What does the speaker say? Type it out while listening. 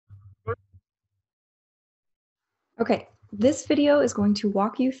Okay, this video is going to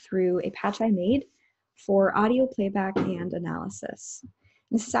walk you through a patch I made for audio playback and analysis.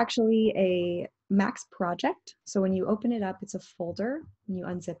 This is actually a Max project. So when you open it up, it's a folder and you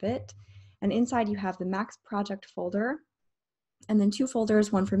unzip it. And inside you have the Max project folder and then two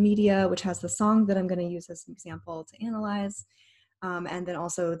folders, one for media, which has the song that I'm going to use as an example to analyze. And then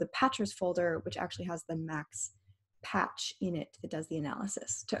also the patchers folder, which actually has the Max patch in it that does the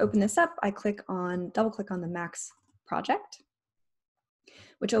analysis. To open this up, I double click on the Max project,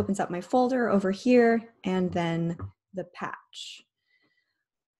 which opens up my folder over here and then the patch.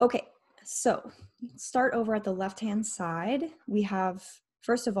 Okay, so start over at the left-hand side. We have,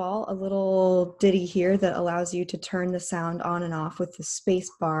 first of all, a little ditty here that allows you to turn the sound on and off with the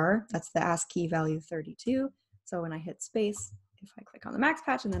space bar. That's the ASCII value 32. So when I hit space, if I click on the Max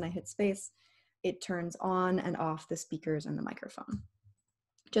patch and then I hit space, it turns on and off the speakers and the microphone,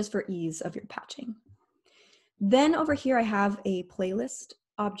 just for ease of your patching. Then over here, I have a playlist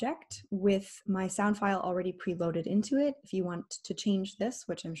object with my sound file already preloaded into it. If you want to change this,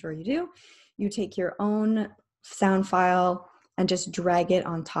 which I'm sure you do, you take your own sound file and just drag it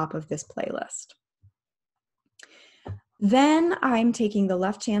on top of this playlist. Then I'm taking the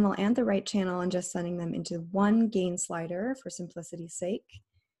left channel and the right channel and just sending them into one gain slider for simplicity's sake,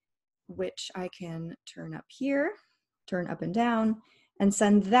 which I can turn up here, turn up and down, and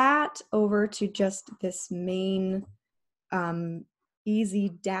send that over to just this main easy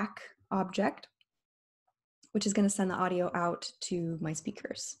DAC object, which is going to send the audio out to my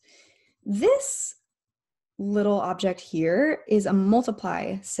speakers. This little object here is a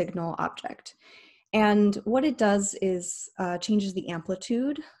multiply signal object. And what it does is changes the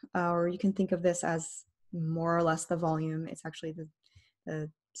amplitude, or you can think of this as more or less the volume. It's actually the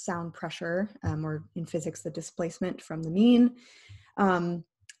sound pressure, or in physics, the displacement from the mean.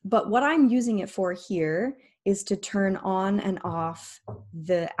 But what I'm using it for here is to turn on and off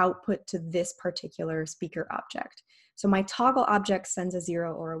the output to this particular speaker object. So my toggle object sends a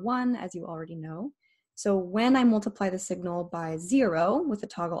 0 or a 1, as you already know. So when I multiply the signal by 0 with the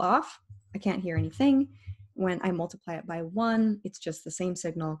toggle off, I can't hear anything. When I multiply it by 1, it's just the same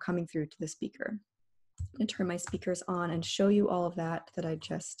signal coming through to the speaker. I'm going to turn my speakers on and show you all of that I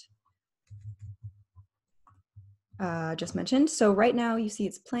just mentioned. So right now you see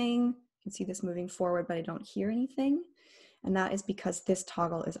it's playing. You can see this moving forward, but I don't hear anything. And that is because this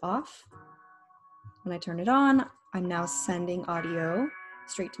toggle is off. When I turn it on, I'm now sending audio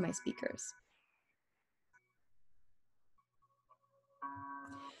straight to my speakers.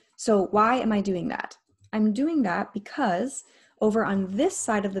 So why am I doing that? I'm doing that because over on this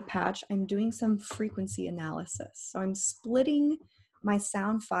side of the patch, I'm doing some frequency analysis. So I'm splitting my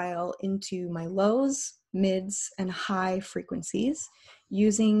sound file into my lows, mids, and high frequencies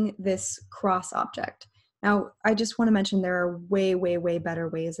using this cross object. Now, I just want to mention there are way, way, way better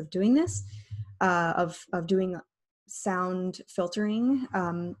ways of doing this, of doing sound filtering.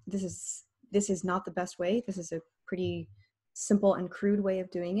 This is not the best way. This is a pretty simple and crude way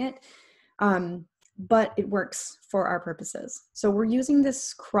of doing it, but it works for our purposes. So we're using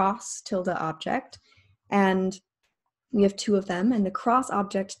this cross tilde object, and we have two of them, and the cross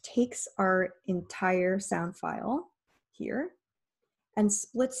object takes our entire sound file here and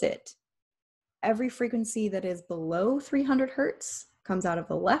splits it. Every frequency that is below 300 hertz comes out of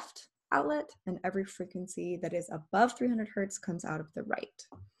the left outlet, and every frequency that is above 300 hertz comes out of the right.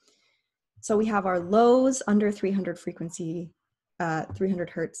 So we have our lows under 300 frequency, 300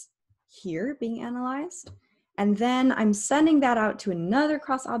 hertz here being analyzed. And then I'm sending that out to another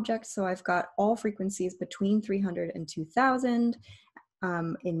cross object. So I've got all frequencies between 300 and 2000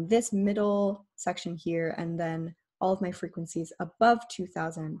 in this middle section here, and then all of my frequencies above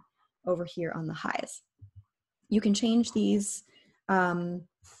 2000 over here on the highs. You can change these,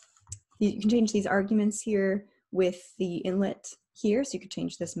 arguments here with the inlet here. So you could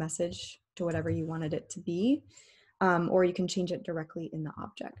change this message to whatever you wanted it to be, or you can change it directly in the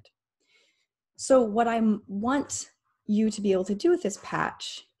object. So what I want you to be able to do with this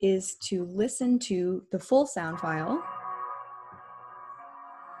patch is to listen to the full sound file,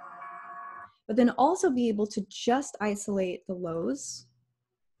 but then also be able to just isolate the lows,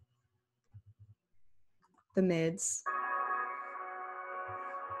 the mids,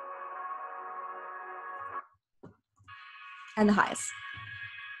 and the highs.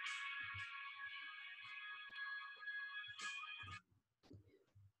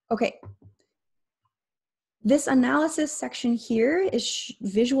 Okay. This analysis section here is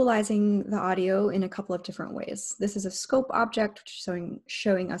visualizing the audio in a couple of different ways. This is a scope object, which is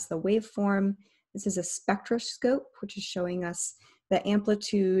showing us the waveform. This is a spectroscope, which is showing us the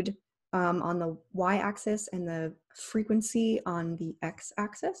amplitude on the y-axis and the frequency on the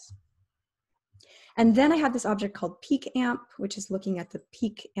x-axis. And then I have this object called peakamp, which is looking at the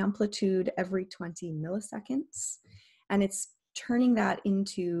peak amplitude every 20 milliseconds. And it's turning that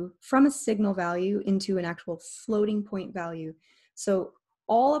into, from a signal value into an actual floating point value. So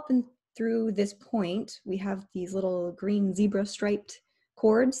all up and through this point, we have these little green zebra striped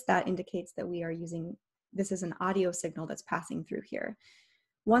chords that indicates that we are using, this is an audio signal that's passing through here.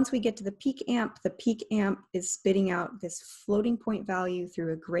 Once we get to the peak amp is spitting out this floating point value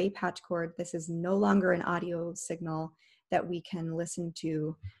through a gray patch cord. This is no longer an audio signal that we can listen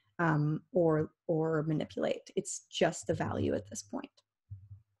to or manipulate. It's just the value at this point.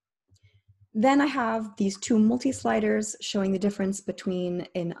 Then I have these two multi-sliders showing the difference between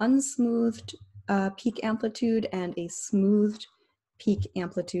an unsmoothed peak amplitude and a smoothed peak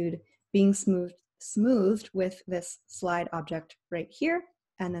amplitude, being smoothed with this slide object right here.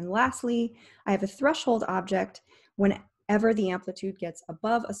 And then lastly, I have a threshold object. Whenever the amplitude gets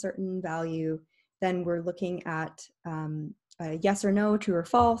above a certain value, then we're looking at a yes or no, true or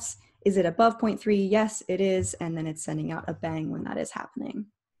false. Is it above 0.3? Yes, it is. And then it's sending out a bang when that is happening.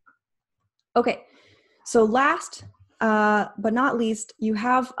 Okay, so last but not least, you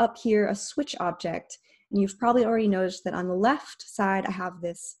have up here a switch object. And you've probably already noticed that on the left side, I have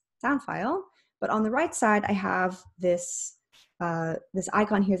this sound file, but on the right side, I have this this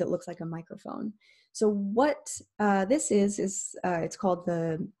icon here that looks like a microphone. So what this is it's called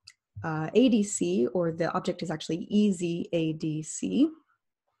the ADC, or the object is actually EZADC,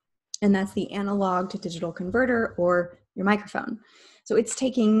 and that's the analog to digital converter, or your microphone. So it's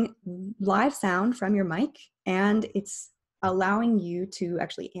taking live sound from your mic and it's allowing you to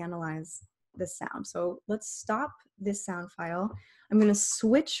actually analyze the sound. So let's stop this sound file. I'm going to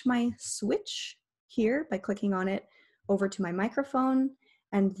switch my switch here by clicking on it over to my microphone,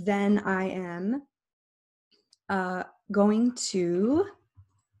 and then I am going to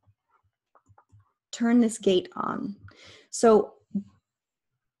turn this gate on. So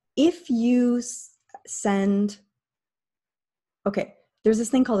if you send, okay, there's this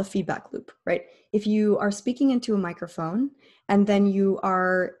thing called a feedback loop, right? If you are speaking into a microphone and then you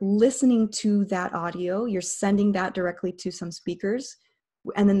are listening to that audio, you're sending that directly to some speakers,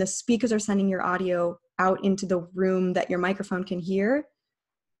 and then the speakers are sending your audio out into the room that your microphone can hear,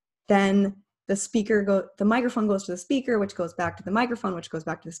 then the microphone goes to the speaker, which goes back to the microphone, which goes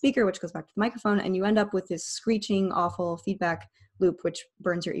back to the speaker, which goes back to the microphone, and you end up with this screeching, awful feedback loop, which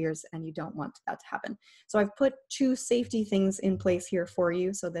burns your ears, and you don't want that to happen. So I've put two safety things in place here for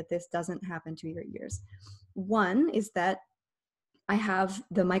you so that this doesn't happen to your ears. One is that I have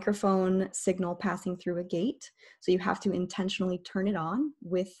the microphone signal passing through a gate, so you have to intentionally turn it on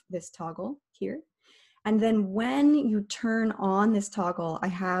with this toggle here. And then when you turn on this toggle, I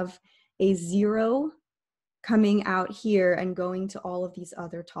have a 0 coming out here and going to all of these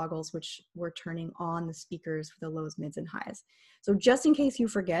other toggles, which we're turning on the speakers for the lows, mids, and highs. So just in case you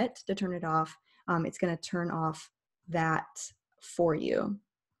forget to turn it off, it's going to turn off that for you.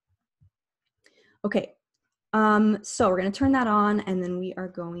 Okay, so we're going to turn that on, and then we are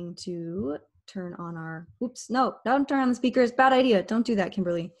going to turn on our, oops, no, don't turn on the speakers. Bad idea. Don't do that,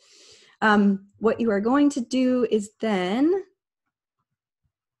 Kimberly. What you are going to do is then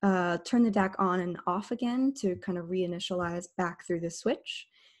turn the DAC on and off again to kind of reinitialize back through the switch.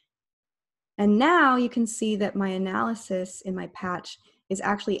 And now you can see that my analysis in my patch is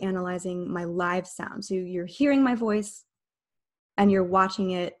actually analyzing my live sound. So you're hearing my voice and you're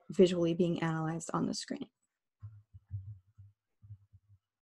watching it visually being analyzed on the screen.